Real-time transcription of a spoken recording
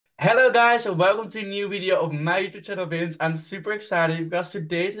Hello guys and welcome to a new video of my YouTube channel Vince. I'm super excited because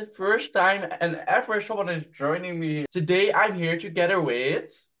today is the first time and ever someone is joining me. Today I'm here together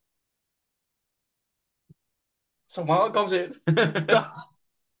with someone comes in. Uh,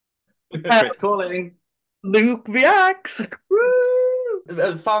 Chris calling. Luke reacts. Woo!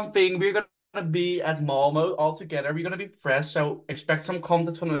 A fun thing, we're gonna be at Malmö all together. We're gonna be pressed, so expect some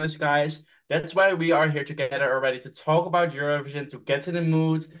content from us guys. That's why we are here together already to talk about Eurovision, to get in the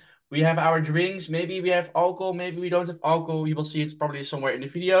mood. We have our drinks, maybe we have alcohol, maybe we don't have alcohol. You will see it's probably somewhere in the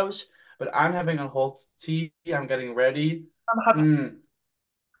videos. But I'm having a hot tea, I'm getting ready. I'm having... Mm.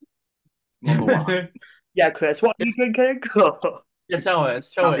 Number one. Yeah, Chris, what are you drinking? Yeah, tell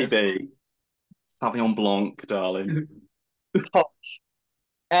us, show Happy us. B. Sauvignon Blanc, darling.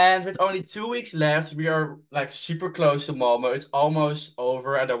 And with only 2 weeks left, we are like super close to Malmo. It's almost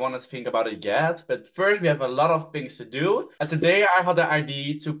over. I don't want to think about it yet. But first, we have a lot of things to do. And today, I had the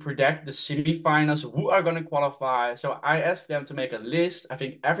idea to predict the semifinals, who are going to qualify. So I asked them to make a list. I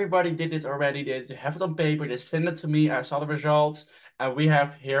think everybody did this already. They have it on paper. They sent it to me. I saw the results. And we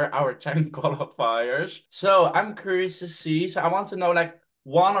have here our 10 qualifiers. So I'm curious to see. So I want to know like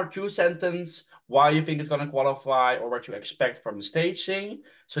one or two sentences why you think it's going to qualify or what you expect from the staging.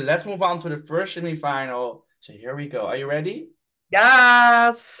 So let's move on to the first semi-final. So here we go. Are you ready?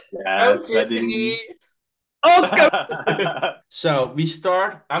 Yes. Go, Yes, Tiffany. ready. Oh, go. So we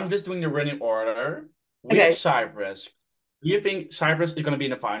start. I'm just doing the running order. We have Okay. Cyprus. Do you think Cyprus is going to be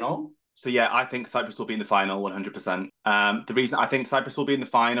in the final? So yeah, I think Cyprus will be in the final 100%. The reason I think Cyprus will be in the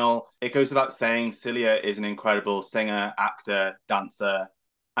final, it goes without saying, Celia is an incredible singer, actor, dancer,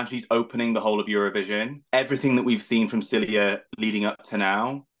 and she's opening the whole of Eurovision. Everything that we've seen from Celia leading up to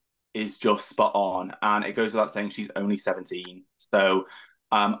now is just spot on, and it goes without saying she's only 17. So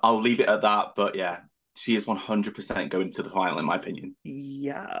I'll leave it at that. But yeah, she is 100% going to the final, in my opinion.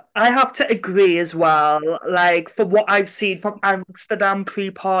 Yeah, I have to agree as well. Like, from what I've seen from Amsterdam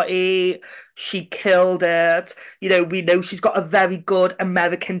pre-party, she killed it. We know she's got a very good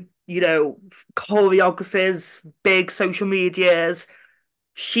American, choreographers, big social medias.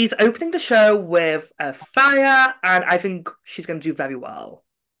 She's opening the show with a fire, and I think she's going to do very well.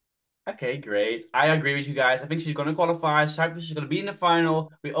 Okay, great. I agree with you guys. I think she's going to qualify. Cyprus is going to be in the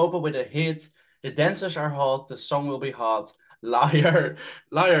final. We open with a hit. The dancers are hot. The song will be hot. Liar.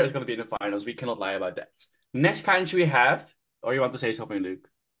 Liar is going to be in the finals. We cannot lie about that. Next country we have. Or you want to say something, Luke?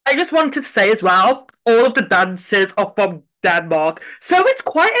 I just wanted to say as well, all of the dances are from Denmark, so it's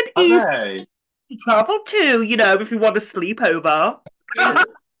quite an easy Okay. to travel to, if you want to sleep over.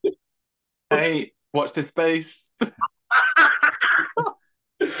 Hey, watch this space.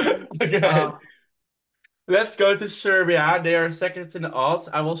 Okay. Let's go to Serbia. They are second in the odds.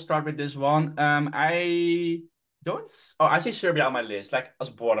 I will start with this one. I don't. Oh, I see Serbia on my list, like as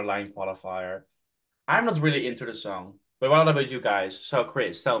borderline qualifier. I'm not really into the song. But what about you guys? So,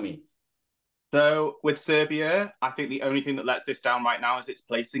 Chris, tell me. So with Serbia, I think the only thing that lets this down right now is its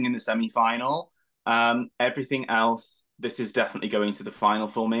placing in the semi-final. Everything else, this is definitely going to the final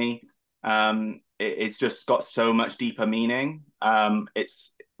for me. It's just got so much deeper meaning.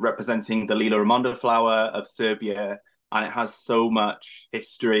 It's representing the Lila Ramonda flower of Serbia, and it has so much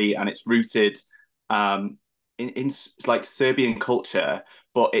history, and it's rooted in like Serbian culture,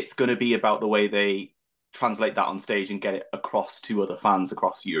 but it's going to be about the way they translate that on stage and get it across to other fans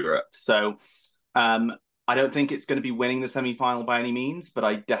across Europe. So um, I don't think it's going to be winning the semi final by any means, but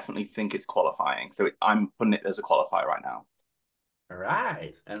I definitely think it's qualifying. So I'm putting it as a qualifier right now. All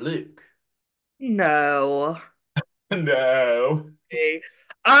right. And Luke. No. No.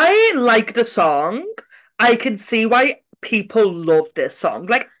 I like the song. I can see why people love this song.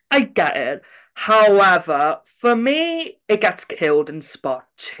 Like, I get it. However, for me, it gets killed in spot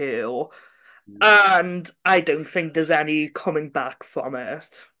two. And I don't think there's any coming back from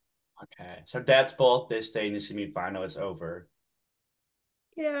it. Okay. So that's both this stay in the semi-final. It's over.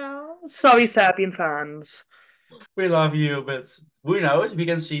 Yeah. Sorry, Serbian fans. We love you, but who knows? We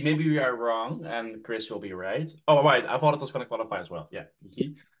can see. Maybe we are wrong, and Chris will be right. Oh, right. I thought it was going to qualify as well. Yeah.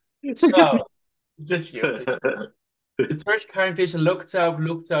 So just So, just you. The first country is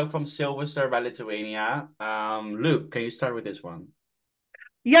Luktelk from Silverstone by Lithuania. Luke, can you start with this one?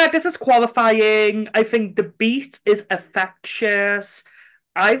 yeah, this is qualifying. I think the beat is infectious.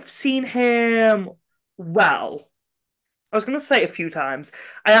 I've seen him well. I was gonna say a few times.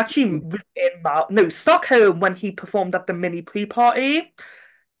 I actually was in Stockholm when he performed at the mini pre-party.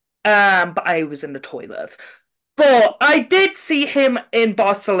 But I was in the toilet. But I did see him in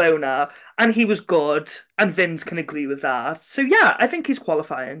Barcelona, and he was good, and Vince can agree with that. So yeah, I think he's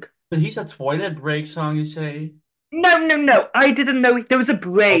qualifying. But he's a toilet break song, you say? No. I didn't know there was a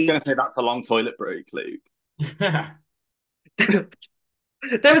I was break. going to say that's a long toilet break, Luke.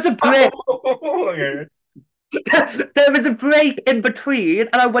 There was a break. Okay. There was a break in between,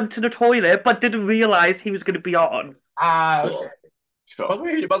 and I went to the toilet, but didn't realize he was going to be on. Okay. Sure. Sure. What were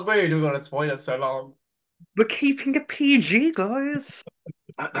you doing on the toilet so long? We're keeping it PG, guys.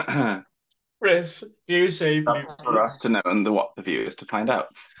 Chris, you safely, That's for please. us to know and what the viewers to find out.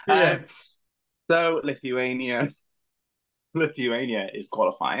 Yeah. So Lithuania is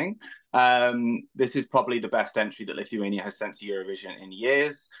qualifying. This is probably the best entry that Lithuania has sent to Eurovision in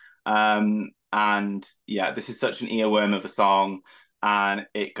years. And yeah, this is such an earworm of a song, and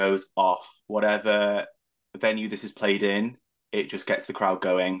it goes off. Whatever venue this is played in, it just gets the crowd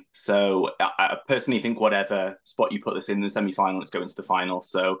going. So I personally think whatever spot you put this in the semi-final, it's going to the final.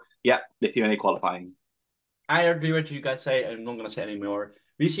 So yeah, Lithuania qualifying. I agree with you guys say. I'm not gonna say anymore.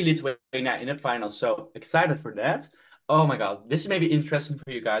 We see Lithuania in the final, so excited for that. Oh my God, this may be interesting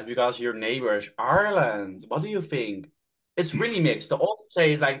for you guys because your neighbors, Ireland. What do you think? It's really mixed. The all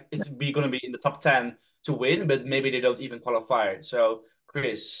say like gonna be in the top 10 to win, but maybe they don't even qualify. So,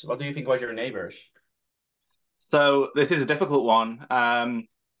 Chris, what do you think about your neighbors? So this is a difficult one.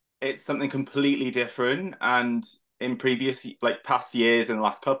 It's something completely different, and in previous like past years, in the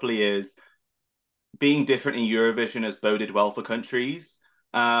last couple of years, being different in Eurovision has boded well for countries.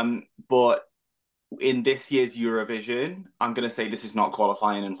 But in this year's Eurovision, I'm going to say this is not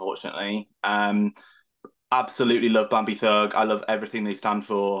qualifying, unfortunately. Absolutely love Bambi Thug. I love everything they stand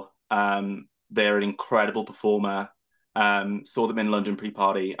for. They're an incredible performer. Saw them in London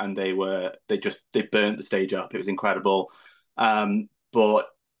pre-party, and they burnt the stage up. It was incredible. But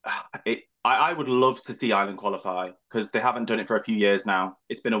I would love to see Ireland qualify because they haven't done it for a few years now.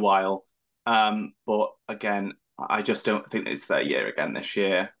 It's been a while. But again, I just don't think it's their year again this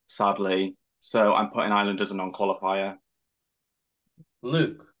year, sadly. So I'm putting Ireland as a non-qualifier.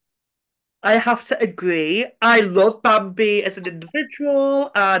 Luke. I have to agree. I love Bambi as an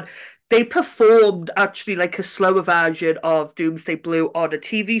individual, and they performed actually like a slower version of Doomsday Blue on a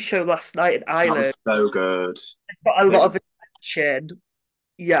TV show last night in That Ireland. was so good. Got a It lot of was. attention.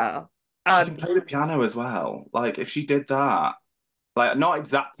 Yeah. She And can play the piano as well. Like if she did that, like not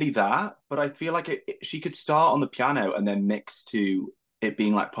exactly that, but I feel like she could start on the piano and then mix to it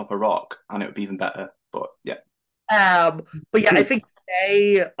being like pop rock, and it would be even better. But yeah. but yeah, I think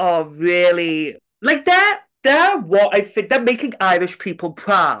they are really like they're what I think they're making Irish people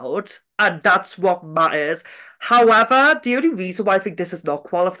proud, and that's what matters. However, the only reason why I think this is not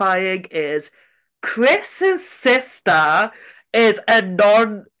qualifying is Chris's sister is a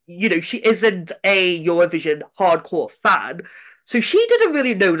she isn't a Eurovision hardcore fan. So she didn't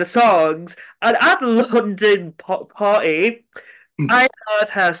really know the songs. And at London Party, I heard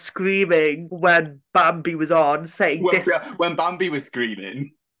her screaming when Bambi was on, saying when, this. when Bambi was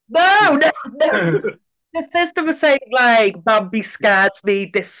screaming. No. The sister was saying like Bambi scares me.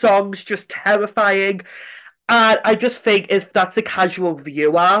 This song's just terrifying, and I just think if that's a casual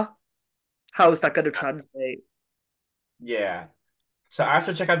viewer, how is that going to translate? Yeah. So I have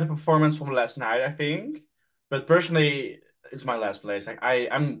to check out the performance from last night, I think. But personally, it's my last place.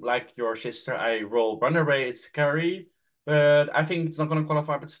 I'm like your sister. I roll Runaway. It's scary, but I think it's not gonna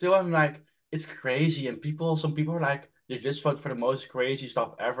qualify. But still, I'm like, it's crazy, and some people are like, they just vote for the most crazy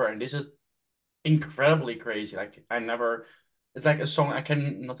stuff ever, and this is incredibly crazy. Like I never, it's like a song I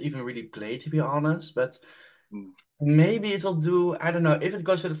can not even really play to be honest. But maybe it'll do. I don't know if it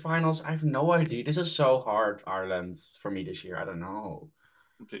goes to the finals. I have no idea. This is so hard, Ireland, for me this year. I don't know.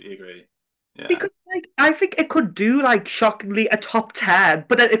 Completely agree. Yeah. Because like I think it could do like shockingly a top 10,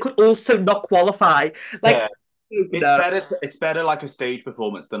 but then it could also not qualify. Like Yeah, It's better like a stage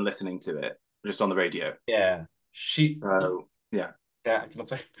performance than listening to it just on the radio. yeah. She, So yeah. yeah, I cannot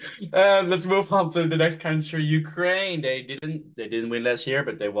say. Let's move on to the next country, Ukraine. They didn't win last year,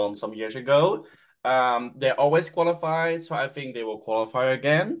 but they won some years ago. They always qualified, so I think they will qualify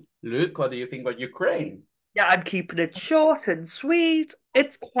again. Luke, what do you think about Ukraine? yeah, I'm keeping it short and sweet.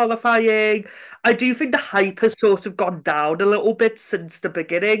 It's qualifying. I do think the hype has sort of gone down a little bit since the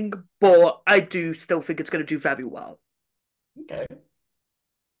beginning, but I do still think it's going to do very well. Okay,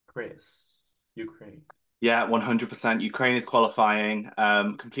 Chris, Ukraine. Yeah, 100%. Ukraine is qualifying.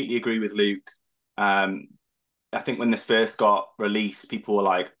 Completely agree with Luke. Um, I think when this first got released, people were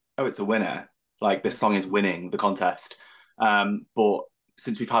like, "Oh, it's a winner! Like this song is winning the contest." But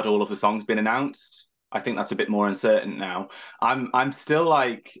since we've had all of the songs been announced, I think that's a bit more uncertain now. I'm still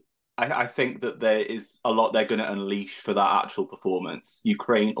like, I think that there is a lot they're going to unleash for that actual performance.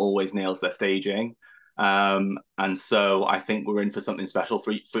 Ukraine always nails their staging. And so I think we're in for something special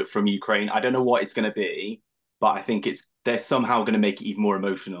from Ukraine. I don't know what it's going to be, but I think they're somehow going to make it even more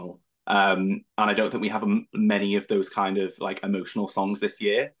emotional. And I don't think we have many of those kind of like emotional songs this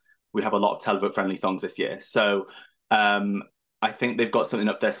year. We have a lot of televote friendly songs this year, so I think they've got something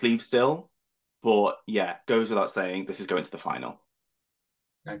up their sleeve still. But yeah, goes without saying, this is going to the final.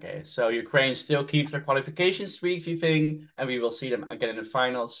 Okay, so Ukraine still keeps their qualification streak, you think, and we will see them again in the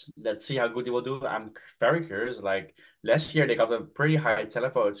finals. Let's see how good they will do. I'm very curious. Like last year, they got a pretty high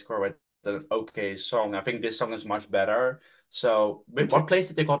televote score with an okay song. I think this song is much better. So, what place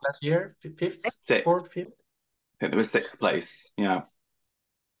did they got last year? Fifth, Sixth. fourth, fifth? I think they were sixth place. Yeah.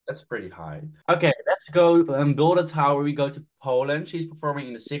 That's pretty high. Okay, let's go. Golden Tower. We go to Poland. She's performing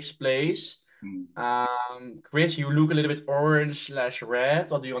in the sixth place. Chris, you look a little bit orange/red.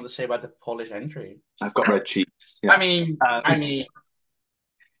 What do you want to say about the Polish entry? I've got red cheeks. Yeah. I mean,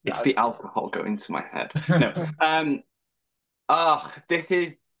 it's the alcohol going to my head. No. This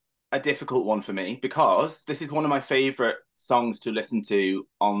is a difficult one for me because this is one of my favorite songs to listen to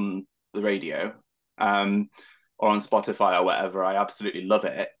on the radio, or on Spotify or whatever. I absolutely love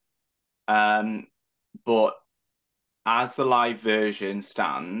it. But as the live version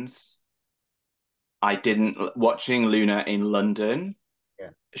stands, I didn't watching Luna in London. Yeah.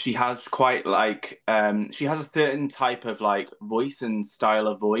 She has quite like she has a certain type of like voice and style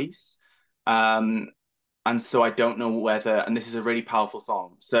of voice. And so I don't know whether, and this is a really powerful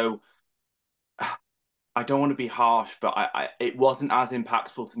song. So I don't want to be harsh, but it wasn't as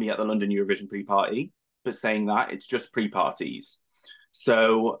impactful to me at the London Eurovision pre-party. But saying that, it's just pre-parties.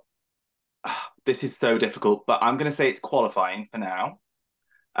 So this is so difficult, but I'm going to say it's qualifying for now.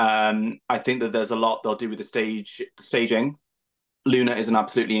 I think that there's a lot they'll do with the staging. Luna is an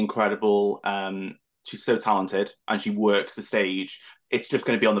absolutely incredible. She's so talented and she works the stage. It's just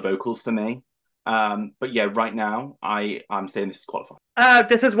going to be on the vocals for me. But yeah, right now I'm saying this is qualifying.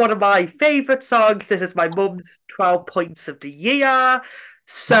 This is one of my favourite songs. This is my mum's 12 points of the year.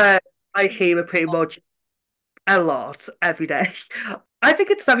 So I hear it pretty much a lot every day. I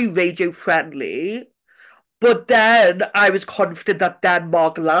think it's very radio friendly. But then I was confident that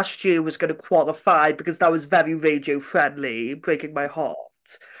Denmark last year was going to qualify because that was very radio friendly, breaking my heart.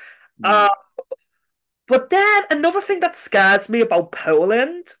 But then another thing that scares me about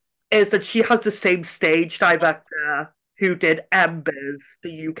Poland is that she has the same stage director who did Embers,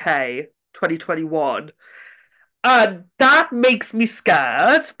 the UK 2021. And that makes me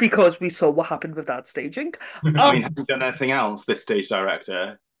scared because we saw what happened with that staging. I mean, have you done anything else, this stage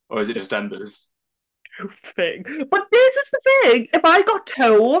director? Or is it just Embers? Thing. But this is the thing. If I got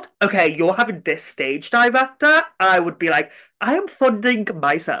told, okay, you're having this stage director, I would be like, I am funding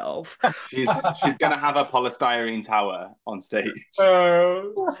myself. She's gonna have a polystyrene tower on stage. Yeah,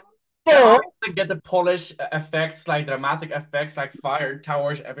 I get the Polish effects, like dramatic effects, like fire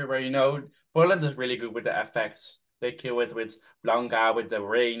towers everywhere. You know, Poland is really good with the effects. They kill it with Blanca, with the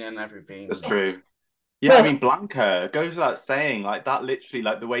rain and everything. That's true. Yeah, I mean, Blanca goes without saying, like that literally,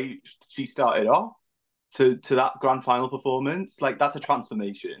 like the way she started off to that grand final performance, like that's a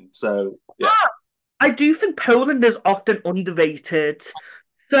transformation. So yeah. I do think Poland is often underrated.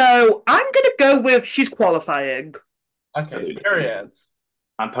 So I'm gonna go with she's qualifying. Okay, period.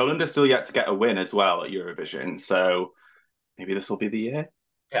 And Poland is still yet to get a win as well at Eurovision, so maybe this will be the year.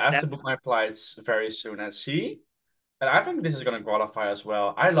 Yeah, I have to book my flights very soon and see. And I think this is gonna qualify as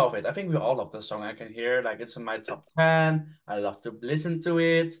well. I love it. I think we all love the song. I can hear like it's in my top 10. I love to listen to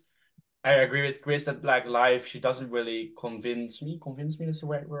it. I agree with Chris that like live she doesn't really convince me. Convince me is the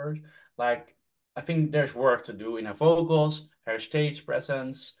right word. Like I think there's work to do in her vocals, her stage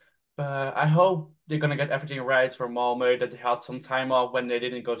presence. But I hope they're gonna get everything right for Malmö, that they had some time off when they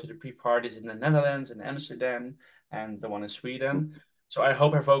didn't go to the pre-parties in the Netherlands and Amsterdam and the one in Sweden. So I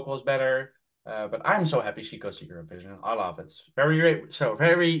hope her vocal is better. But I'm so happy she goes to Eurovision. I love it. Very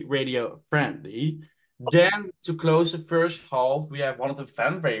radio friendly. Then to close the first half, we have one of the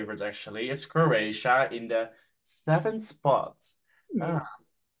fan favorites actually. It's Croatia in the 7th spot.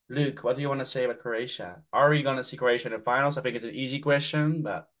 Luke, what do you want to say about Croatia? Are we gonna see Croatia in the finals? I think it's an easy question,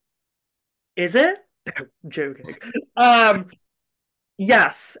 but is it? I'm joking.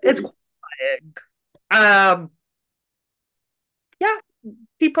 Yes, it's qualifying. Yeah,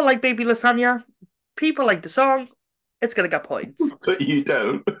 people like Baby Lasagna. People like the song. It's gonna get points. But you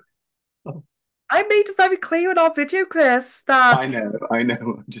don't. I made it very clear in our video, Chris, that I know.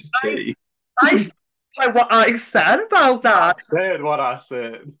 I'm just kidding. I said what I said about that. I said what I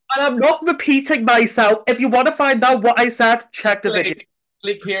said. And I'm not repeating myself. If you want to find out what I said, check the video.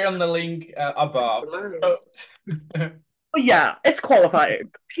 Click here on the link above. Yeah, it's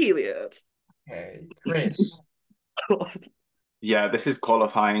qualifying. Period. Okay, Chris. Yeah, this is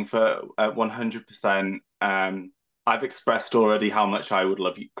qualifying for 100%. I've expressed already how much I would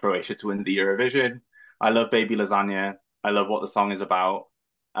love Croatia to win the Eurovision. I love Baby Lasagna. I love what the song is about.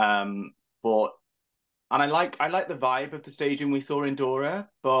 But and I like the vibe of the staging we saw in Dora,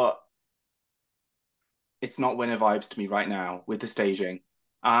 but it's not winner vibes to me right now with the staging.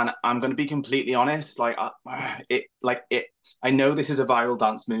 And I'm going to be completely honest, it. I know this is a viral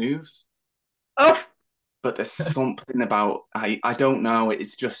dance move, Oh, but there's something about I don't know.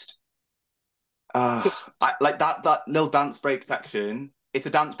 It's just like that little dance break section. It's a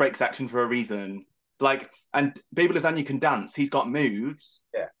dance break section for a reason. Like, and Baby Lasagna can dance. He's got moves.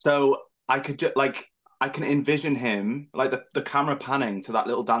 Yeah. So I could just I can envision him like the camera panning to that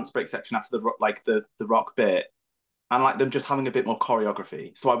little dance break section after the rock bit, and like them just having a bit more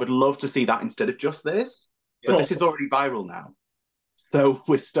choreography. So I would love to see that instead of just this. But this is already viral now, so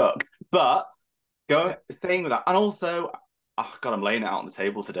we're stuck. But staying with that, and also, oh God, I'm laying it out on the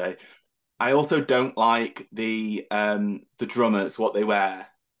table today. I also don't like the drummers, what they wear.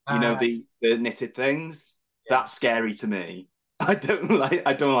 You know, the knitted things. Yeah. That's scary to me. I don't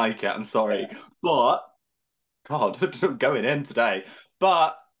like it. I'm sorry. But God, I'm going in today.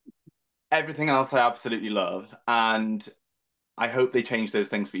 But everything else I absolutely love. And I hope they change those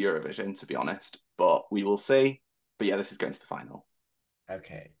things for Eurovision, to be honest. But we will see. But yeah, this is going to the final.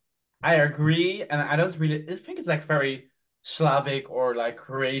 Okay. I agree, and I don't really I think it's like very Slavic or like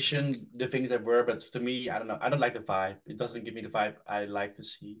Croatian, the things that were, but to me, I don't know. I don't like the vibe. It doesn't give me the vibe I like to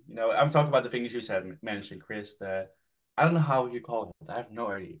see. You know, I'm talking about the things you said, mentioned, Chris. I don't know how you call it. I have no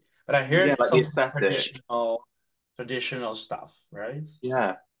idea. But I Yeah, heard like the some aesthetic. traditional stuff, right?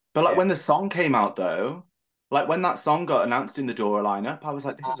 Yeah. But like Yeah. when the song came out though, like when that song got announced in the Dora lineup, I was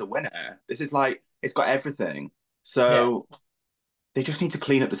like, this is a winner. This is like it's got everything. Yeah. So they just need to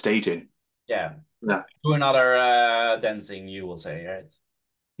clean up the staging. Yeah. Yeah. Do another dancing, you will say, right?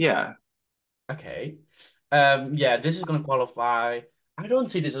 Yeah. Okay. Yeah, this is gonna qualify. I don't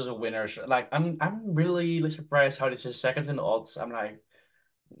see this as a winner. Like, I'm really surprised how this is second in the odds. I'm like,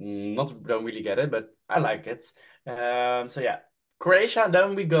 not don't really get it, but I like it. So yeah, Croatia.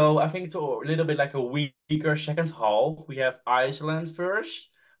 Then we go. I think to a little bit like a weaker second half. We have Iceland first.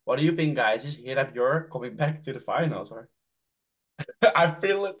 What do you think, guys? Is Hira Björk coming back to the finals, or I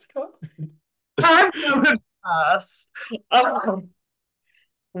feel it's coming. I'm going first.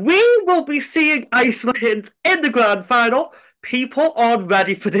 We will be seeing Iceland in the grand final. People aren't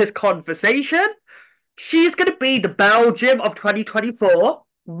ready for this conversation. She's going to be the Belgium of 2024.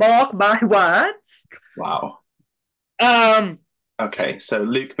 Mark my words. Wow. Um, Okay, so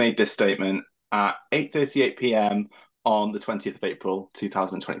Luke made this statement at 8:38 p.m. on the 20th of April,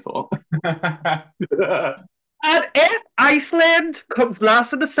 2024. and if Iceland comes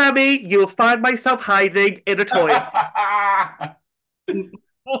last in the semi, you'll find myself hiding in a toilet.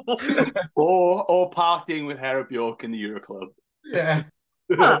 or partying with Hera Bjork in the Euro Club. Yeah.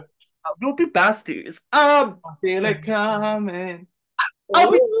 We'll be bastards. Feel it coming.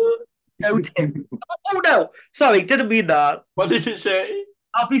 I'll be no oh no, sorry, didn't mean that. What did you say?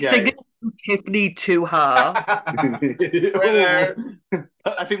 I'll be singing Tiffany to her. Winner.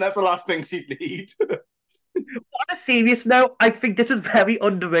 I think that's the last thing she'd need. On a serious note, I think this is very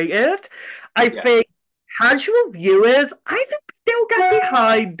underrated. I think casual viewers, I think they'll get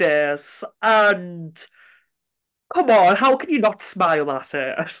behind this. And come on, how can you not smile at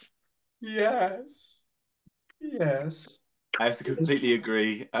it? Yes. Yes. I have to completely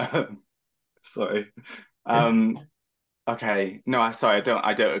agree. Sorry. Okay. No, I sorry,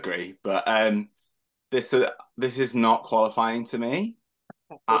 I don't agree. But this is not qualifying to me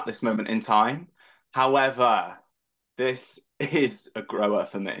at this moment in time. However, this is a grower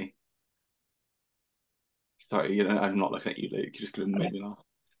for me. Sorry, I'm not looking at you, Luke. You're just going to make me laugh.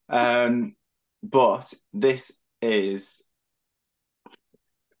 But this is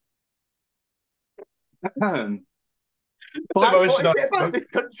what is it about this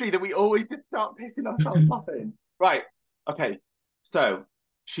country that we always just start pissing ourselves laughing? Right. Okay. So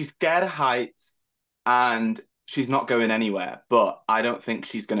she's scared of heights and she's not going anywhere, but I don't think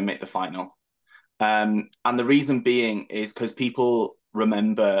she's going to make the final. And the reason being is because people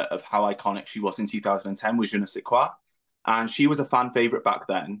remember of how iconic she was in 2010 with Je ne sais quoi. And she was a fan favorite back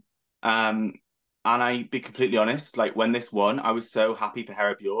then. And I be completely honest, like when this won, I was so happy for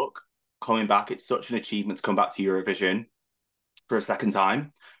Hera Bjork coming back. It's such an achievement to come back to Eurovision for a second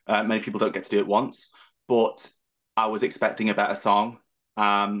time. Many people don't get to do it once, but I was expecting a better song.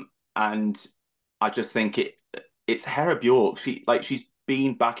 And I just think it's Hera Bjork. She's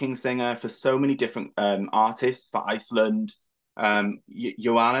been backing singer for so many different artists for Iceland.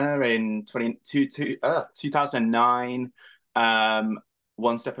 Joanna in 2009,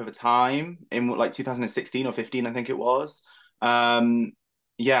 One Step at a Time in like 2016 or 15, I think it was.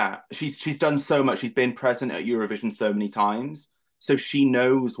 Yeah, she's done so much. She's been present at Eurovision so many times, so she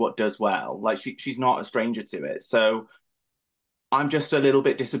knows what does well. Like she's not a stranger to it. So I'm just a little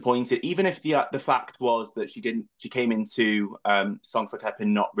bit disappointed, even if the fact was that she came into Song for Kepin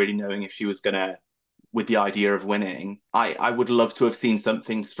not really knowing if she was gonna with the idea of winning. I would love to have seen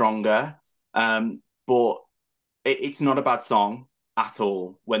something stronger, but it's not a bad song at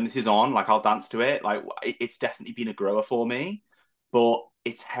all. When this is on, like I'll dance to it. Like it's definitely been a grower for me, but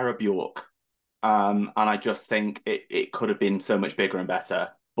it's Hera Bjork, and I just think it could have been so much bigger and better.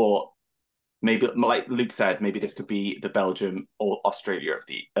 But maybe, like Luke said, maybe this could be the Belgium or Australia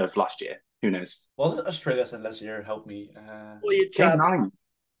of last year. Who knows? Well, Australia said last year, help me. Came ninth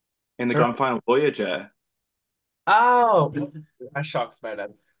in the Sorry? grand final Voyager. Oh, I'm shocked by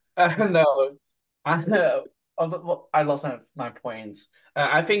that. No, I know. Well, I lost my point.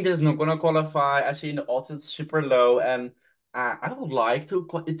 I think this is not gonna qualify. I see in the odds it's super low, and I would like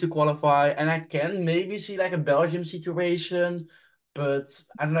it to qualify, and I can maybe see like a Belgium situation, but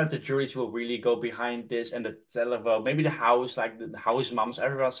I don't know if the juries will really go behind this and the televote. Maybe the house, like the house moms,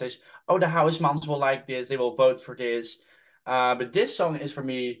 everyone says, "Oh, the house moms will like this. They will vote for this." But this song is for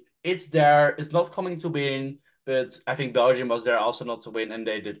me. It's there. It's not coming to win. But I think Belgium was there also not to win, and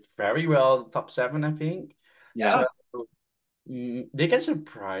they did very well, top seven, I think. Yeah, So they get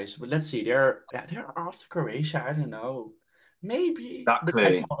surprised, but let's see. They're after Croatia. I don't know, maybe, but I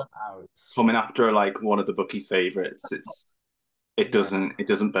exactly. call them out. Coming after like one of the bookies' favorites, Yeah, it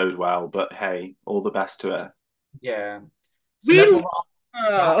doesn't bode well. But hey, all the best to her. yeah. So let's We move on.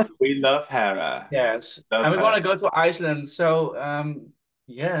 Huh? love. We love Hera. Yes, and Love we want her. to go to Iceland. So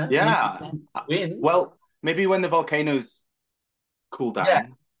yeah, maybe we Yeah. can win. Well, maybe when the volcanoes cool Yeah,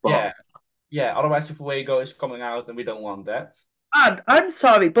 down. But yeah, yeah. Otherwise, the Fuego is coming out, and we don't want that. And I'm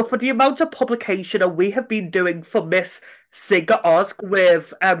sorry, but for the amount of publication that we have been doing for Miss Singer Osk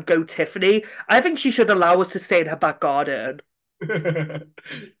with Go Tiffany, I think she should allow us to stay in her back garden. Go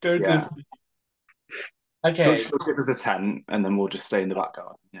yeah, to okay. she'll give us a 10 and then we'll just stay in the back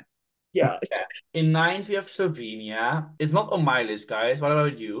garden. Yeah. Yeah. Yeah. In ninth, we have Slovenia. It's not on my list, guys. What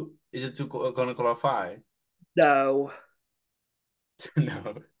about you? Is it gonna qualify? No.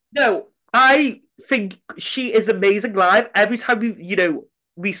 No. No, I think she is amazing live. Every time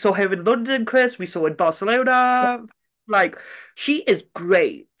we saw her in London, Chris, we saw her in Barcelona. Like, she is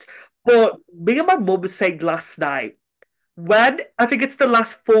great. But me and my mum were saying last night, when I think it's the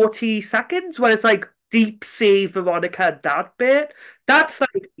last 40 seconds, when it's like deep sea Veronica, that bit, that's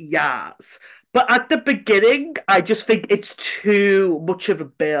like, yes. But at the beginning, I just think it's too much of a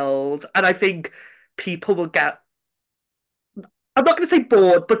build. And I think people will get I'm not going to say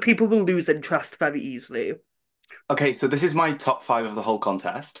bored, but people will lose interest very easily. Okay, so this is my top five of the whole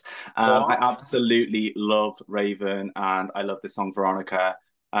contest. I What? absolutely love Raven and I love the song Veronica.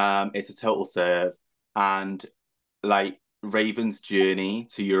 It's a total serve. And like Raven's journey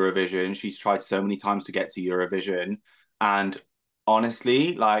to Eurovision, she's tried so many times to get to Eurovision. And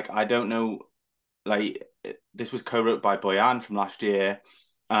honestly, like, I don't know, like, this was co-wrote by Boyan from last year.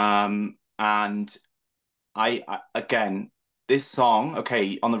 And I again, this song,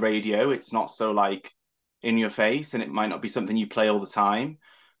 okay, on the radio, it's not so like in your face, and it might not be something you play all the time.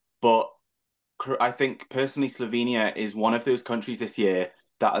 But I think personally, Slovenia is one of those countries this year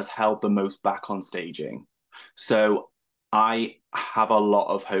that has held the most back on staging. So I have a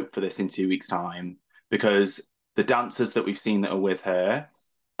lot of hope for this in 2 weeks' time because the dancers that we've seen that are with her,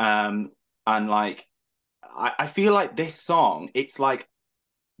 and like I feel like this song, it's like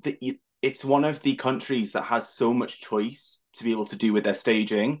it's one of the countries that has so much choice to be able to do with their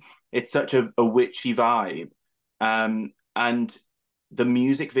staging. It's such a witchy vibe. And the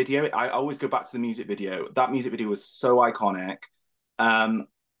music video, I always go back to the music video. That music video was so iconic. And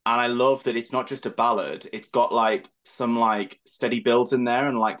I love that it's not just a ballad. It's got like some like steady builds in there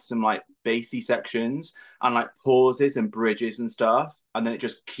and like some like bassy sections and like pauses and bridges and stuff. And then it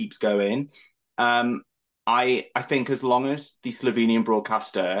just keeps going. Um, I think as long as the Slovenian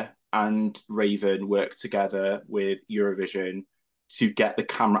broadcaster and Raven work together with Eurovision to get the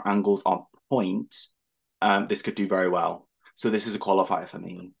camera angles on point, this could do very well. So this is a qualifier for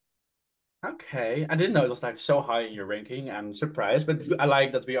me. Okay, I didn't know it was like so high in your ranking. I'm surprised, but I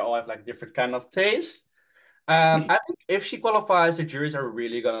like that we all have like different kind of taste. I think if she qualifies, the juries are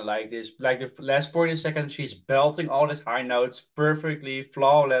really gonna like this. Like the last 40 seconds, she's belting all these high notes perfectly,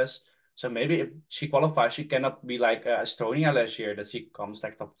 flawless. So maybe if she qualifies, she cannot be like Estonia last year that she comes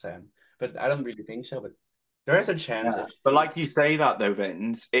like top 10. But I don't really think so. But there is a chance Yeah. if But she. like you say that though,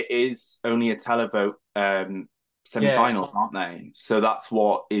 Vince, it is only a televote semi-finals, aren't they? So that's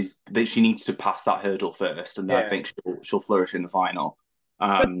what is that she needs to pass that hurdle first, and then I think she'll flourish in the final.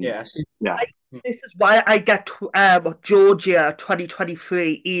 Yeah. This is why I get Georgia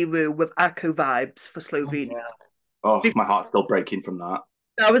 2023 Eru with Echo vibes for Slovenia. Oh, my heart's still breaking from that.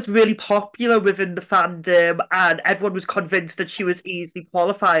 That was really popular within the fandom, and everyone was convinced that she was easily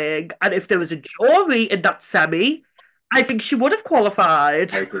qualifying. And if there was a jury in that semi, I think she would have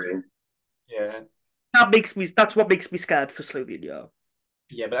qualified. I agree. Yeah. That's what makes me scared for Slovenia.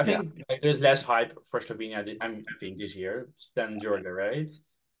 Yeah, but I think like, there's less hype for Slovenia, I think, this year than Georgia, right?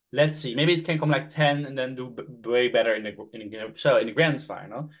 Let's see. Maybe it can come like 10 and then do way better in the grand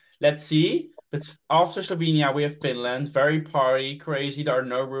final. Let's see. But after Slovenia, we have Finland. Very party, crazy. There are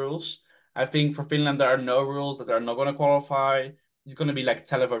no rules. I think for Finland, there are no rules that they're not going to qualify. It's going to be like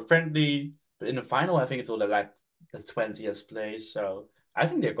televote friendly. But in the final, I think it's all like the 20th place. So I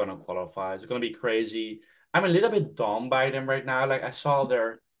think they're going to qualify. It's going to be crazy. I'm a little bit dumb by them right now. Like I saw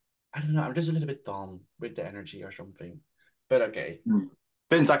I don't know. I'm just a little bit dumb with the energy or something. But okay.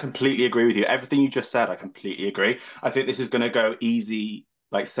 Vince, I completely agree with you. Everything you just said, I completely agree. I think this is going to go easy,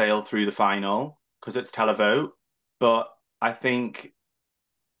 like sail through the final because it's televote. But I think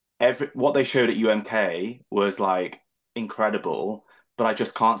what they showed at UMK was like incredible. But I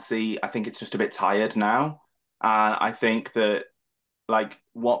just can't see. I think it's just a bit tired now, and I think that like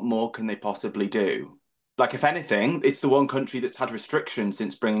what more can they possibly do? Like if anything, it's the one country that's had restrictions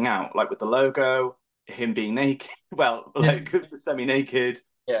since bringing out, like with the logo, him being naked, well, like semi-naked.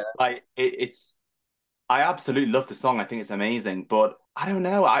 Yeah. Like it's I absolutely love the song. I think it's amazing, but I don't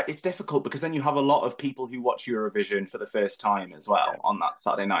know. It's difficult because then you have a lot of people who watch Eurovision for the first time as well on that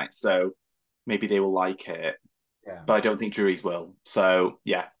Saturday night. So maybe they will like it, but I don't think juries will. So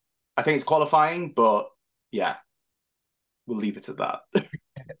yeah, I think it's qualifying, but yeah, we'll leave it at that.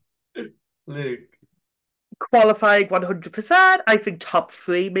 Luke. Qualifying 100%. I think top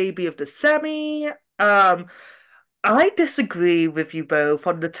three maybe of the semi. I disagree with you both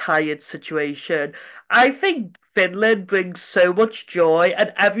on the tired situation. I think Finland brings so much joy,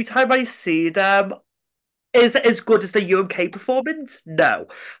 and every time I see them, is it as good as the UMK performance? No.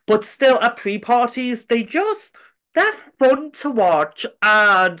 But still, at pre-parties, they're fun to watch,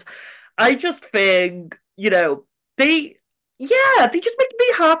 and I just think, they just make me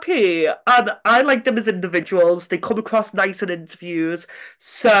happy, and I like them as individuals. They come across nice in interviews,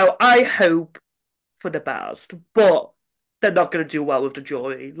 so I hope for the best, but they're not going to do well with the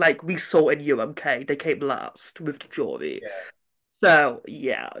jury. Like we saw in UMK, they came last with the jury. Yeah. So,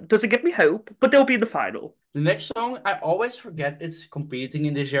 yeah, doesn't give me hope, but they'll be in the final. The next song, I always forget it's competing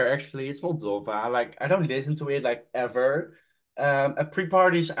in this year, actually. It's Moldova. Like, I don't listen to it, like, ever. At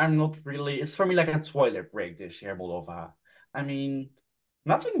pre-parties, I'm not really... It's for me like a toilet break this year, Moldova. I mean,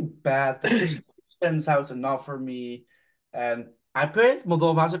 nothing bad, but just stands out enough for me. And I put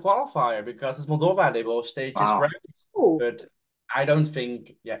Moldova as a qualifier because it's Moldova. They both stages right. But I don't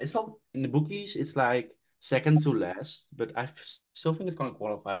think... Yeah, it's not... In the bookies, it's like second to last, but I still think it's going to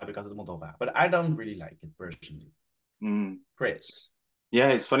qualify because it's Moldova. But I don't really like it personally. Chris. Yeah,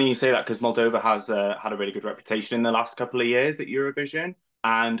 it's funny you say that because Moldova has had a really good reputation in the last couple of years at Eurovision.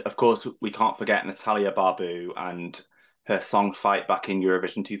 And of course, we can't forget Natalia Barbu and her song Fight back in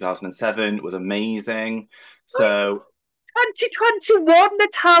Eurovision 2007 was amazing. So 2021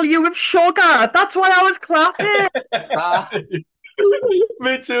 Natalia with Sugar. That's why I was clapping.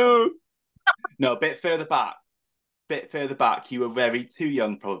 Me too. No, a bit further back. You were too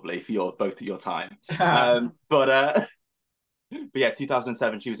young probably for both at your time. But yeah,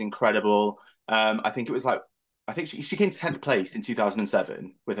 2007 she was incredible. I think she came 10th place in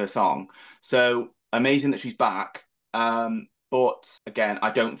 2007 with her song. So amazing that she's back. But again, I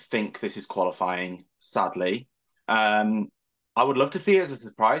don't think this is qualifying, sadly. I would love to see it as a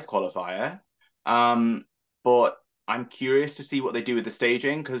surprise qualifier. But I'm curious to see what they do with the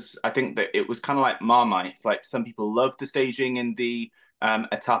staging because I think that it was kind of like Marmite. Like some people loved the staging in the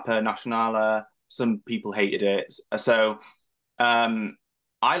Etapa Nationale, some people hated it. So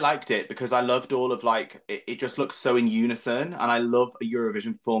I liked it because I loved all of like it just looks so in unison, and I love a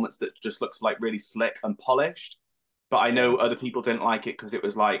Eurovision performance that just looks like really slick and polished. But I know other people didn't like it because it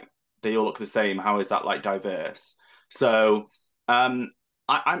was like they all look the same. How is that like diverse? So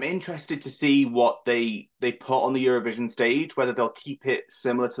I'm interested to see what they put on the Eurovision stage, whether they'll keep it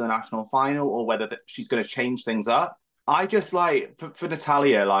similar to the national final or whether she's going to change things up. I just like for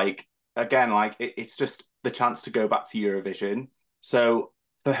Natalia, like again, like it's just the chance to go back to Eurovision. So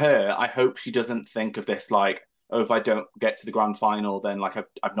for her, I hope she doesn't think of this like, oh, if I don't get to the grand final, then like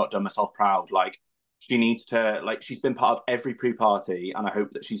I've not done myself proud. Like she needs to she's been part of every pre-party, and I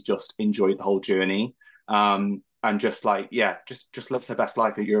hope that she's just enjoyed the whole journey. and just like yeah, just live her best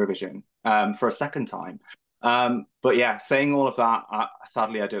life at Eurovision for a second time. But yeah, saying all of that,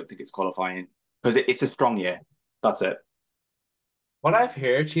 sadly, I don't think it's qualifying because it's a strong year. That's it. What I've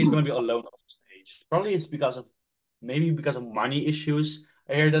heard, she's gonna be alone on stage. Probably it's because of maybe because of money issues.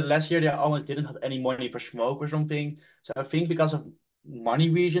 I heard that last year they almost didn't have any money for smoke or something. So I think because of money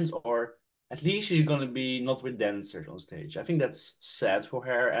reasons, or at least she's gonna be not with dancers on stage. I think that's sad for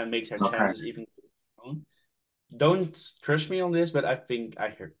her and makes her Okay. chances even. Don't trust me on this, but I think I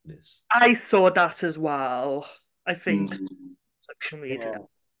heard this. I saw that as well. I think Mm. social media. Yeah,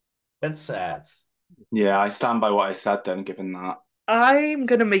 that's sad. Yeah, I stand by what I said then, given that. I'm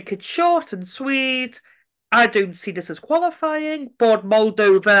gonna make it short and sweet. I don't see this as qualifying, but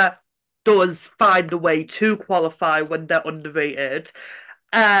Moldova does find a way to qualify when they're underrated.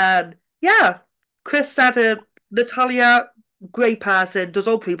 And yeah, Chris said it. Natalia, great person, does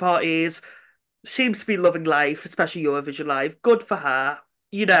all pre-parties, seems to be loving life, especially Eurovision life. Good for her,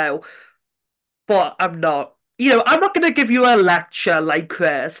 you know. But I'm not. I'm not going to give you a lecture like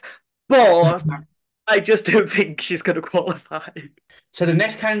Chris, but I just don't think she's going to qualify. So the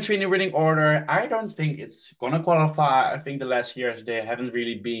next country in the winning order, I don't think it's gonna qualify. I think the last years they haven't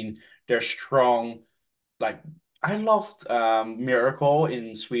really been their strong. Like I loved Miracle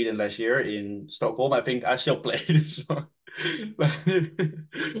in Sweden last year in Stockholm. I think I still play this song.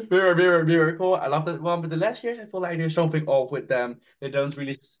 Miracle. I love that one. But the last years I feel like there's something off with them. They don't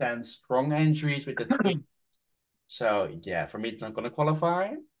really send strong entries with the team. So yeah, for me it's not gonna qualify.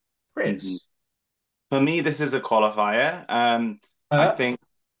 Mhm. Chris. For me, this is a qualifier. I Uh, think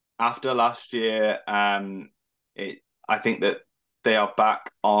after last year, it I think that they are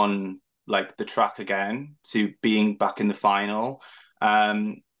back on like the track again to being back in the final.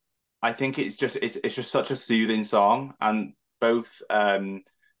 Um, I think it's just such a soothing song, and both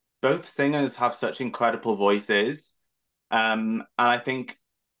singers have such incredible voices. And I think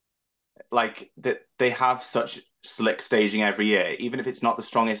like that they have such slick staging every year, even if it's not the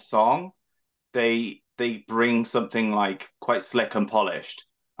strongest song, they bring something like quite slick and polished.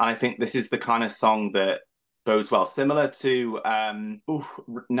 And I think this is the kind of song that bodes well, similar to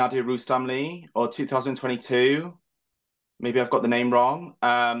Nadia Rustamli or 2022. Maybe I've got the name wrong.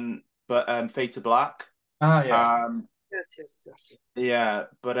 But Fade to Black. yeah. Um, Yes, yes, yes. yeah,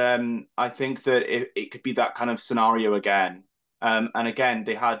 but I think that it could be that kind of scenario again. And again,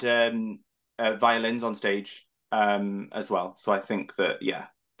 they had violins on stage as well. So I think that yeah,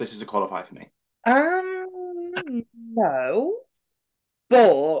 this is a qualifier for me. No,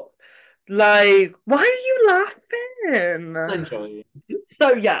 but like, why are you laughing? Enjoy.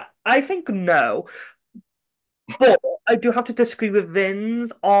 So yeah, I think no. But I do have to disagree with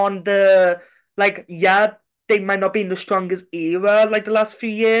Vins on yeah, they might not be in the strongest era like the last few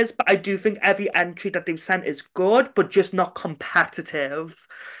years, but I do think every entry that they've sent is good, but just not competitive.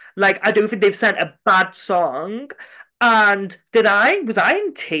 Like, I don't think they've sent a bad song. And was I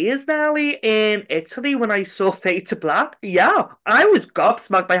in tears, Nelly, in Italy when I saw Fade to Black? Yeah, I was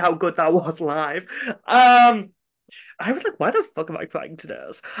gobsmacked by how good that was live. I was like, why the fuck am I crying to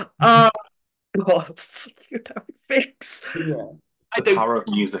this? But fix. Yeah. I The don't. power of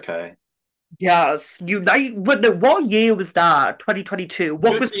music, eh? Yes, Unite. But no, what year was that? 2022.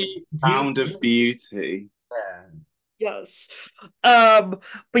 What was? Sound Beauty. of Beauty. Yeah. Yes. Um.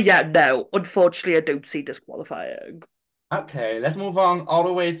 But yeah, no. Unfortunately, I don't see disqualifying. Okay, let's move on all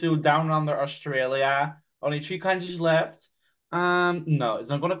the way to down under Australia. Only three countries left. No, it's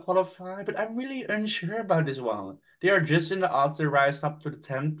not gonna qualify, but I'm really unsure about this one. They are just in the odds to rise up to the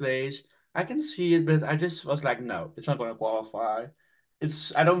 10th place. I can see it, but I just was like, no, it's not gonna qualify.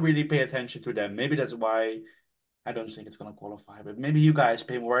 I don't really pay attention to them. Maybe that's why I don't think it's gonna qualify, but maybe you guys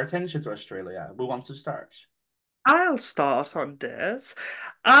pay more attention to Australia. Who wants to start? I'll start on this.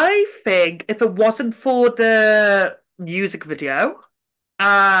 I think if it wasn't for the music video,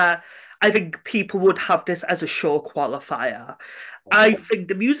 uh, I think people would have this as a sure qualifier. I think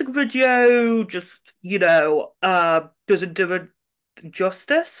the music video just, doesn't do it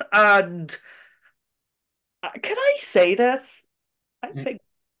justice. And can I say this? I Mm, think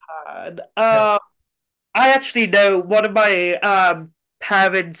bad. yeah. I actually know one of my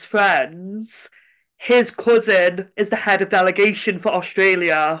parents' friends. His cousin is the head of delegation for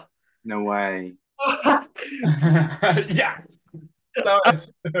Australia. No way. Yes.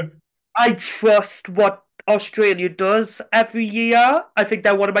 Nice. I trust what Australia does every year. I think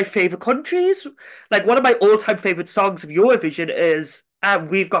they're one of my favorite countries. Like one of my all-time favorite songs of Eurovision is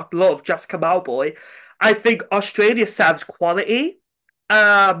 "We've Got Love," Jessica Mauboy. I think Australia serves quality.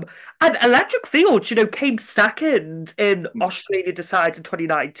 Um, and Electric Fields, came second in Australia Decides in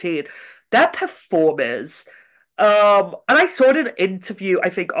 2019. Their performers, And I saw in an interview, I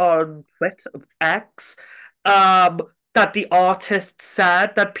think on Twitter, X, that the artist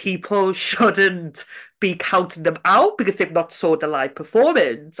said that people shouldn't be counting them out because they've not saw the live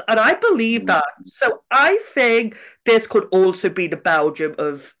performance. And I believe that. So I think this could also be the Belgium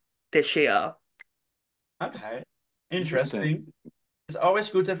of this year. Okay, Interesting. interesting. It's always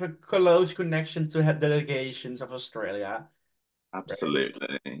good to have a close connection to have delegations of Australia. Right?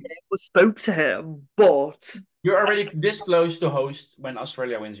 Absolutely. We spoke to him, but You're already this close to host when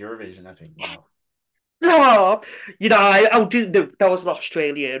Australia wins Eurovision, I think now. oh, I'll do that was an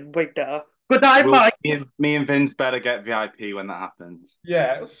Australian right there. Good night, Well, Mike. me and Vince better get VIP when that happens.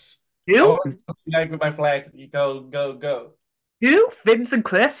 Yes. I You? want to be like with my flag. You go, go, go. You? Vince and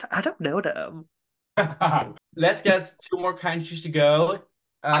Chris? I don't know them. Let's get two more countries to go.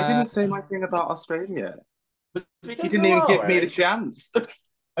 I Uh, didn't say my thing about Australia. but we You can didn't go even all, give me the right? chance.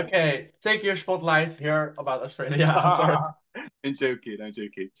 Okay, take your spotlight here about Australia. I'm sorry. I'm joking. I'm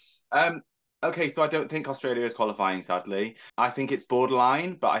joking. Okay, so I don't think Australia is qualifying, sadly. I think it's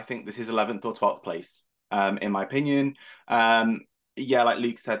borderline, but I think this is 11th or 12th place, in my opinion. Yeah, like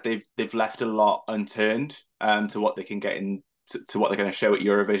Luke said, they've left a lot unturned to what they can get in to what they're going to show at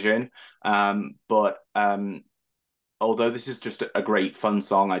Eurovision. But although this is just a great fun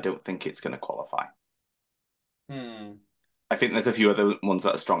song, I don't think it's going to qualify. Hmm. I think there's a few other ones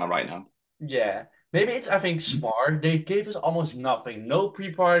that are stronger right now. Yeah, maybe it's, I think, smart. They gave us almost nothing. No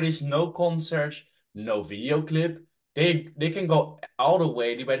pre-parties, no concerts, no video clip. They can go all the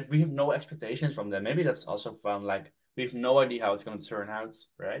way, but we have no expectations from them. Maybe that's also fun. Like we have no idea how it's gonna turn out,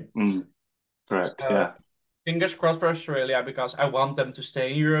 right? Mm, correct. So Yeah. fingers crossed for Australia because I want them to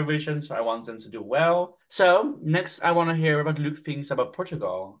stay in Eurovision, so I want them to do well. So next, I want to hear what Luke thinks about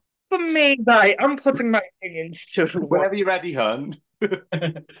Portugal. For me, right, I'm putting my opinions to one. Whenever you're ready, hun.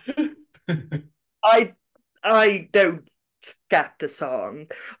 I I don't get the song.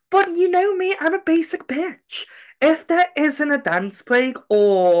 But you know me, I'm a basic bitch. If there isn't a dance break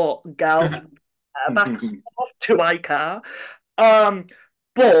or girls that off do I care? Um,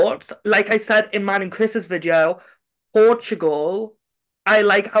 but like I said in mine and Chris's video, Portugal, I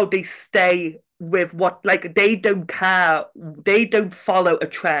like how they stay with what like they don't care, they don't follow a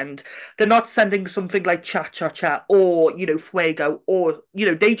trend. They're not sending something like cha cha cha or fuego or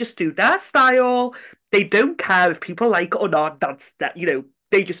they just do their style. They don't care if people like it or not. That's that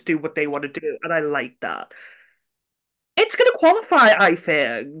they just do what they want to do, and I like that. It's gonna qualify, I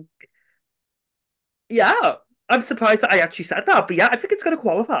think. Yeah, I'm surprised that I actually said that, but yeah, I think it's going to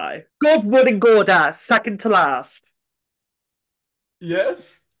qualify. Good running Gorda, second to last.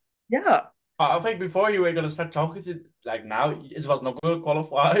 Yes. Yeah. I think before you were gonna start talking to like now it was not gonna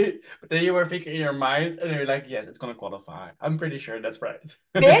qualify, but then you were thinking in your mind and you're like, yes, it's gonna qualify. I'm pretty sure that's right.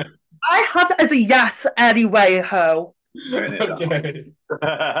 Bitch, I had it as a yes anyway, ho. Burn it down.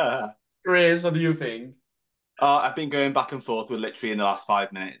 Okay. Chris, what do you think? I've been going back and forth with literally in the last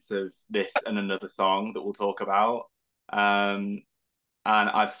 5 minutes of this and another song that we'll talk about. And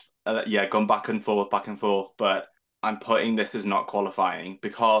I've yeah gone back and forth, but I'm putting this as not qualifying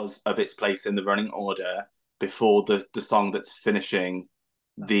because of its place in the running order before the song that's finishing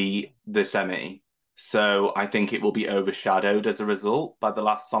the semi. So I think it will be overshadowed as a result by the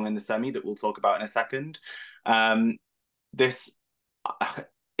last song in the semi that we'll talk about in a second. Um, this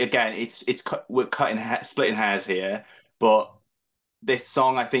again, we're splitting hairs here, but this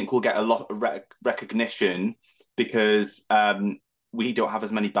song I think will get a lot of recognition because we don't have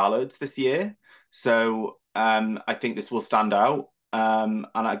as many ballads this year. So I think this will stand out. And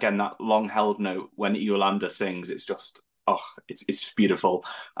again, that long held note when Yolanda sings, it's just it's just beautiful.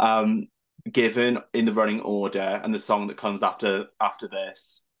 Given in the running order and the song that comes after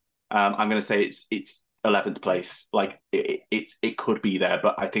this, I'm going to say it's 11th place. Like it could be there,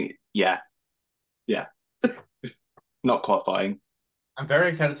 but I think yeah, not qualifying. I'm very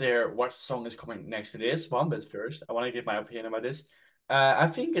excited to hear what song is coming next to this one, but first, I want to give my opinion about this. I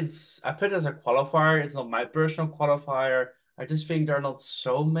think I put it as a qualifier. It's not my personal qualifier. I just think there are not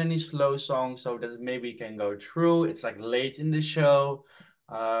so many slow songs, so that maybe can go through. It's like late in the show.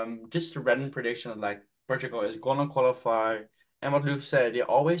 Just a random prediction, like Portugal is gonna qualify. And what Luke said, they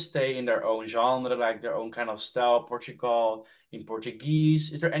always stay in their own genre, like their own kind of style. Portugal in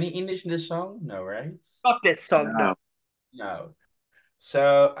Portuguese. Is there any English in this song? No, right? Not this song, no. No. No.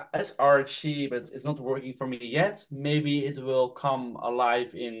 So it's Archie, but it's not working for me yet. Maybe it will come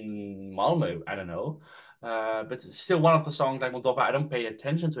alive in Malmö. I don't know. But it's still one of the songs like Moldova. I don't pay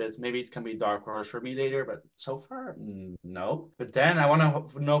attention to it. Maybe it can be dark horse for me later, but so far, no. But then I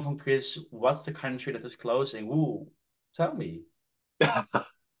want to know from Chris, what's the country that is closing? Ooh, tell me.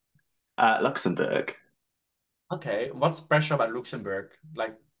 Luxembourg. Okay, what's special about Luxembourg?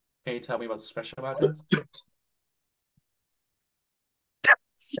 Like, can you tell me what's special about it?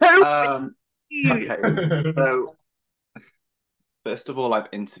 So Um, cute. okay. So first of all, I've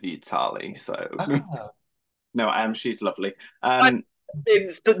interviewed Tali, so Ah. no, she's lovely. And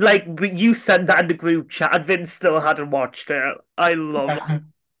Vince, like you said that in the group chat, and Vince still hadn't watched it. I loved.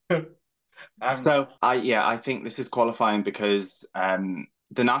 Um, So I think this is qualifying because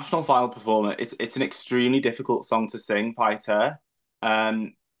the national final performer, it's an extremely difficult song to sing, Fighter.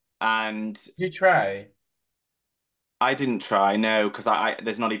 And you try. I didn't try, no, because I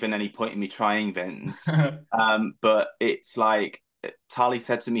there's not even any point in me trying, Vince. But it's like Tali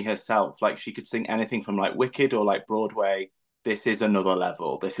said to me herself, like she could sing anything from like Wicked or like Broadway. This is another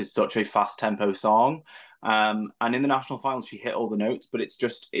level. This is such a fast tempo song. And in the national final, she hit all the notes, but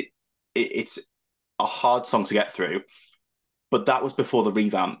it's a hard song to get through. But that was before the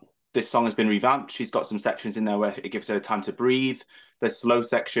revamp. This song has been revamped. She's got some sections in there where it gives her time to breathe. There's slow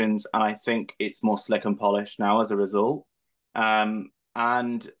sections, and I think it's more slick and polished now as a result.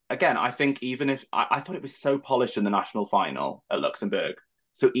 And again, I think even if I thought it was so polished in the national final at Luxembourg,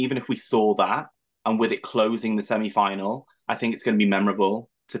 so even if we saw that and with it closing the semi-final, I think it's going to be memorable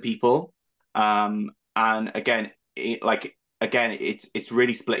to people. And again, it's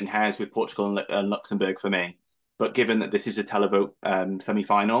really splitting hairs with Portugal and Luxembourg for me. But given that this is a televote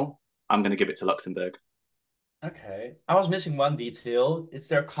semi-final, I'm going to give it to Luxembourg. Okay. I was missing one detail. It's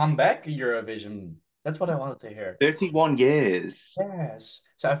their comeback in Eurovision. That's what I wanted to hear. 31 years. Yes.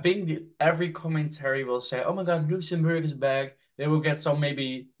 So I think every commentary will say, "Oh my God, Luxembourg is back." They will get some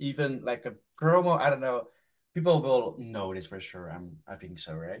maybe even like a promo. I don't know. People will know this for sure. I think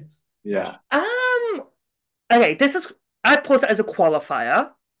so, right? Yeah. Um. Okay, this is. I put it as a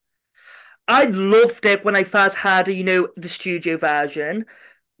qualifier. I loved it when I first had, the studio version.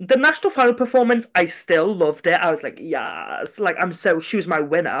 The national final performance, I still loved it. I was like, yes, like she was my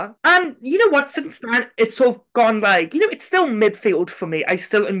winner. And you know what? Since then, it's sort of gone like, it's still midfield for me. I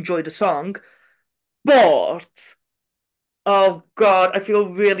still enjoy the song, but oh God, I feel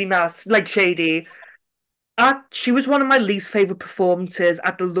really nasty, like shady. She was one of my least favorite performances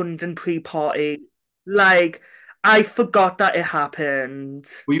at the London pre-party. Like, I forgot that it happened.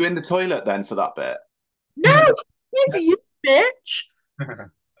 Were you in the toilet then for that bit? No, you bitch.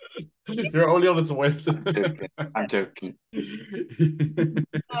 You're only on its way I'm joking. I'm joking.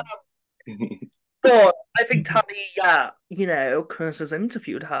 But I think Tally, yeah, Chris has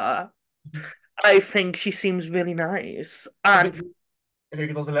interviewed her. I think she seems really nice. Okay, And okay,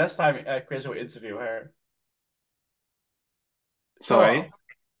 it was the last time Chris will interview her. Go on. Sorry.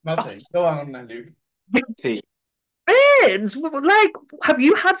 Nothing. Go on, Luke. Tea. Vince, like, have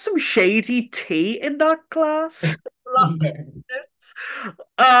you had some shady tea in that class? Last minutes?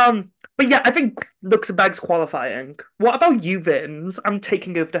 But yeah, I think Luxembourg's qualifying. What about you, Vince? I'm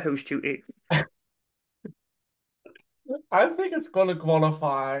taking over the host duty. I think it's gonna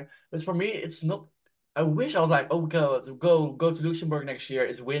qualify, but for me, it's not. I wish I was like, oh god, go to Luxembourg next year.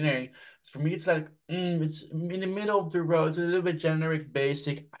 It's winning. For me, it's like, it's in the middle of the road. It's a little bit generic,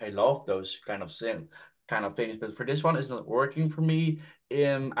 basic. I love those kind of things, but for this one, it's not working for me.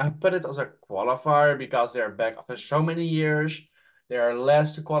 I put it as a qualifier because they're back after so many years. There are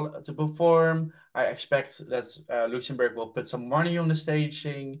less to perform. I expect that Luxembourg will put some money on the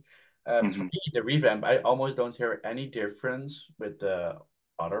staging. But for Mhm. me, the revamp, I almost don't hear any difference with the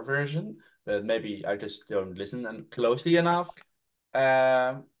other version, but maybe I just don't listen closely enough.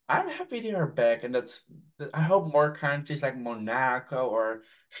 I'm happy they are back, and I hope more countries like Monaco or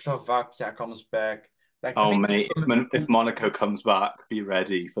Slovakia comes back. Like I Oh, think mate, if Monaco comes back, be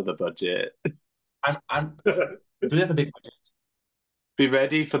ready for the budget. I'm do they have a big budget? Be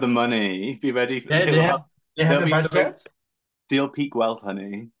ready for the money. Be ready. They they have they have They'll the be throwing budget? deal peak wealth,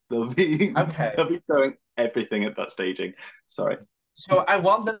 honey. They'll be Okay. they'll be throwing everything at that staging. Sorry. So I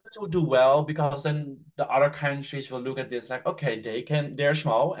want them to do well because then the other countries will look at this like, okay, they're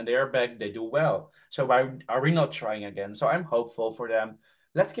small and they're big, they do well. So why are we not trying again? So I'm hopeful for them.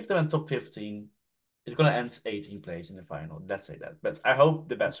 Let's give them a top 15. It's gonna end 18th place in the final. Let's say that. But I hope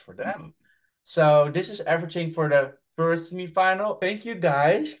the best for them. So this is everything for the first semi-final. Thank you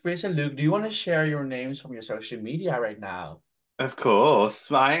guys. Chris and Luke, do you want to share your names from your social media right now? Of course,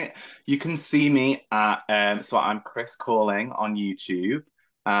 right? You can see me at so I'm Chris Calling on YouTube.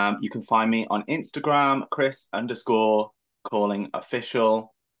 You can find me on Instagram, Chris underscore calling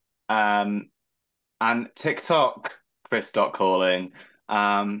official. Um, and TikTok, Chris.calling.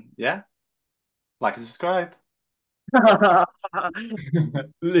 Yeah, like and subscribe.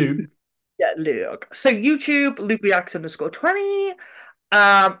 Luke. Yeah, Luke. So YouTube, Luke Reacts _20.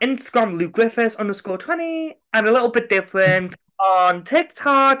 Instagram Luke Griffiths _20, and a little bit different on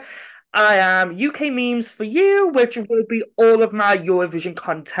TikTok. I am UK Memes for You, which will be all of my Eurovision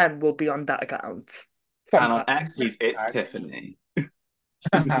content will be on that account. From And on time. X, it's Tiffany.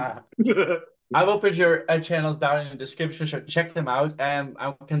 I will put your channels down in the description, so check them out. And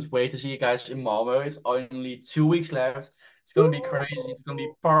I can't wait to see you guys in Malmö. It's only 2 weeks left. It's gonna be crazy. It's gonna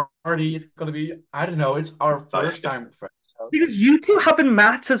be party. It's gonna be, I don't know. It's our first time, friends. So. Because you two haven't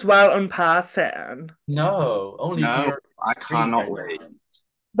met as well in person. No, only No, via I cannot screen. wait.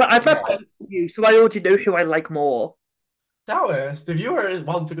 But I've met Yeah. both of you, so I already know who I like more. That was the viewer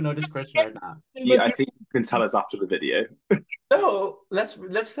wants to know this question right now. Yeah, I think you can tell us after the video. No, let's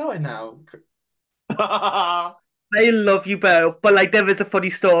tell it now. I love you both, but like there is a funny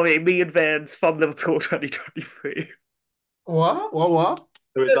story, me and Vince from Liverpool 2023. What?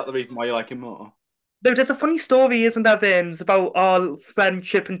 So is that the reason why you like him more? No, there's a funny story, isn't there, Vince, about our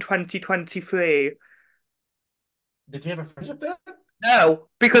friendship in 2023. Did you have a friendship there? No,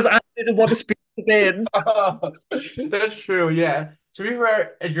 because I didn't want to speak to Vince. That's true, yeah. So we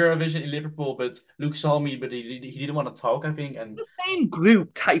were at Eurovision in Liverpool, but Luke saw me, but he didn't want to talk, I think, and The same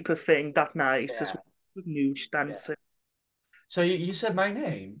group type of thing that night as yeah, well, with Noosh yeah. dancing. So you said my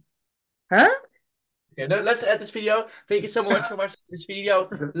name. Huh? Okay, now let's end this video. Thank you so much for watching this video.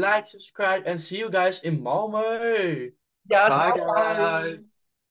 Like, subscribe, and see you guys in Malmö. Yes. Bye, Bye. guys.